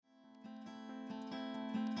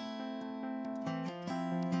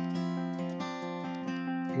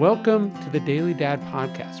Welcome to the Daily Dad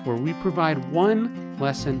Podcast, where we provide one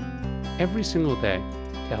lesson every single day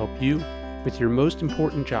to help you with your most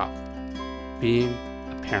important job, being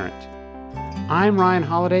a parent. I'm Ryan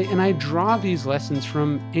Holiday, and I draw these lessons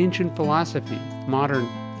from ancient philosophy, modern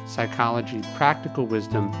psychology, practical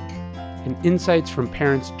wisdom, and insights from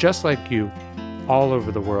parents just like you all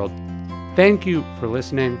over the world. Thank you for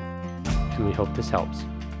listening, and we hope this helps.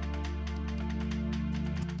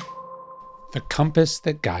 The compass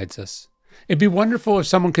that guides us. It'd be wonderful if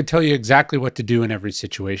someone could tell you exactly what to do in every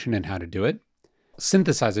situation and how to do it.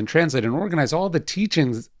 Synthesize and translate and organize all the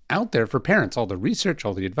teachings out there for parents, all the research,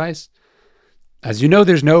 all the advice. As you know,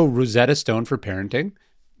 there's no Rosetta Stone for parenting.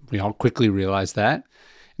 We all quickly realize that. And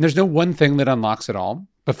there's no one thing that unlocks it all.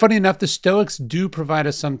 But funny enough, the Stoics do provide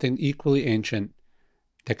us something equally ancient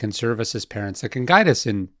that can serve us as parents, that can guide us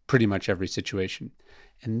in pretty much every situation.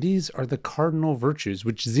 And these are the cardinal virtues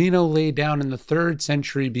which Zeno laid down in the 3rd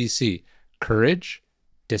century BC: courage,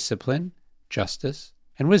 discipline, justice,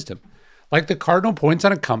 and wisdom. Like the cardinal points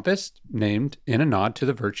on a compass, named in a nod to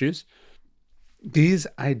the virtues, these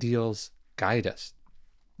ideals guide us.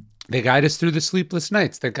 They guide us through the sleepless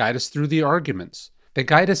nights. They guide us through the arguments. They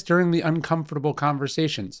guide us during the uncomfortable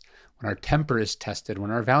conversations, when our temper is tested,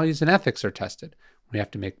 when our values and ethics are tested. We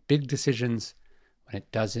have to make big decisions when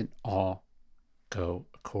it doesn't all go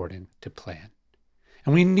according to plan.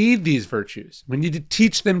 And we need these virtues. We need to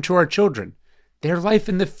teach them to our children. Their life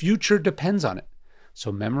in the future depends on it.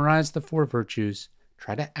 So memorize the 4 virtues,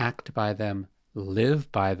 try to act by them,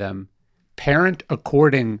 live by them, parent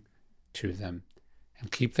according to them,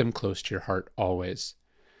 and keep them close to your heart always.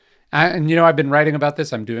 And I've been writing about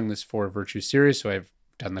this. I'm doing this 4 virtue series. So I've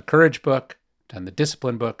done the courage book, done the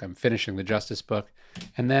discipline book. I'm finishing the justice book.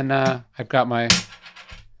 And then I've got my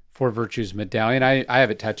 4 virtues medallion. I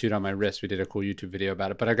have it tattooed on my wrist. We did a cool YouTube video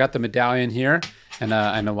about it, but I got the medallion here, and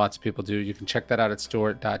I know lots of people do. You can check that out at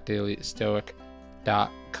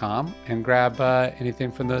store.dailystoic.com and grab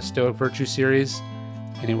anything from the Stoic Virtue series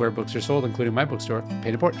anywhere books are sold, including my bookstore,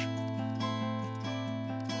 Painted Porch.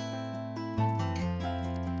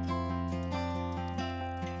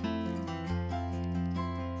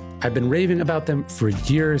 I've been raving about them for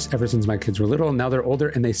years, ever since my kids were little. Now they're older,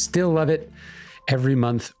 and they still love it. Every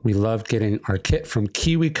month, we love getting our kit from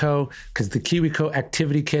KiwiCo, because the KiwiCo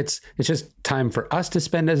activity kits, it's just time for us to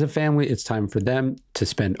spend as a family. It's time for them to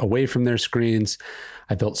spend away from their screens.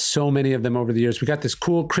 I built so many of them over the years. We got this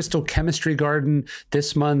cool crystal chemistry garden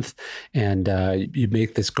this month, and you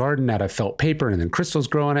make this garden out of felt paper, and then crystals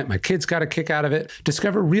grow on it. My kids got a kick out of it.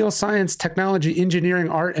 Discover real science, technology, engineering,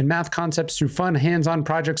 art, and math concepts through fun, hands-on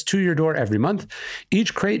projects to your door every month.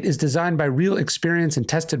 Each crate is designed by real experience and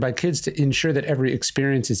tested by kids to ensure that every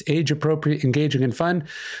experience is age-appropriate, engaging, and fun.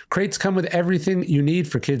 Crates come with everything you need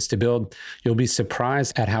for kids to build. You'll be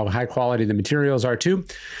surprised at how high quality the materials are too.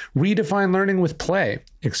 Redefine learning with play.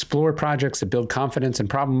 Explore projects that build confidence and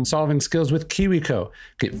problem-solving skills with KiwiCo.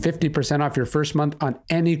 Get 50% off your first month on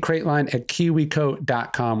any crate line at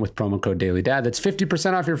kiwico.com with promo code DailyDad. That's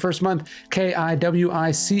 50% off your first month,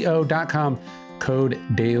 KIWICO.com, code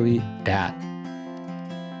DailyDad.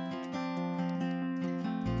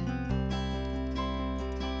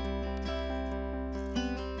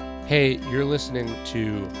 Hey, you're listening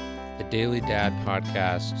to the Daily Dad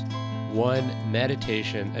Podcast. One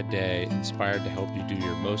meditation a day inspired to help you do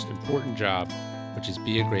your most important job, which is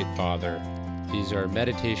be a great father. These are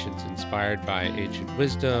meditations inspired by ancient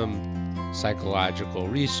wisdom, psychological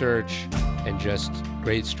research, and just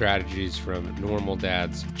great strategies from normal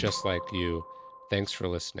dads just like you. Thanks for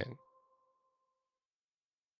listening.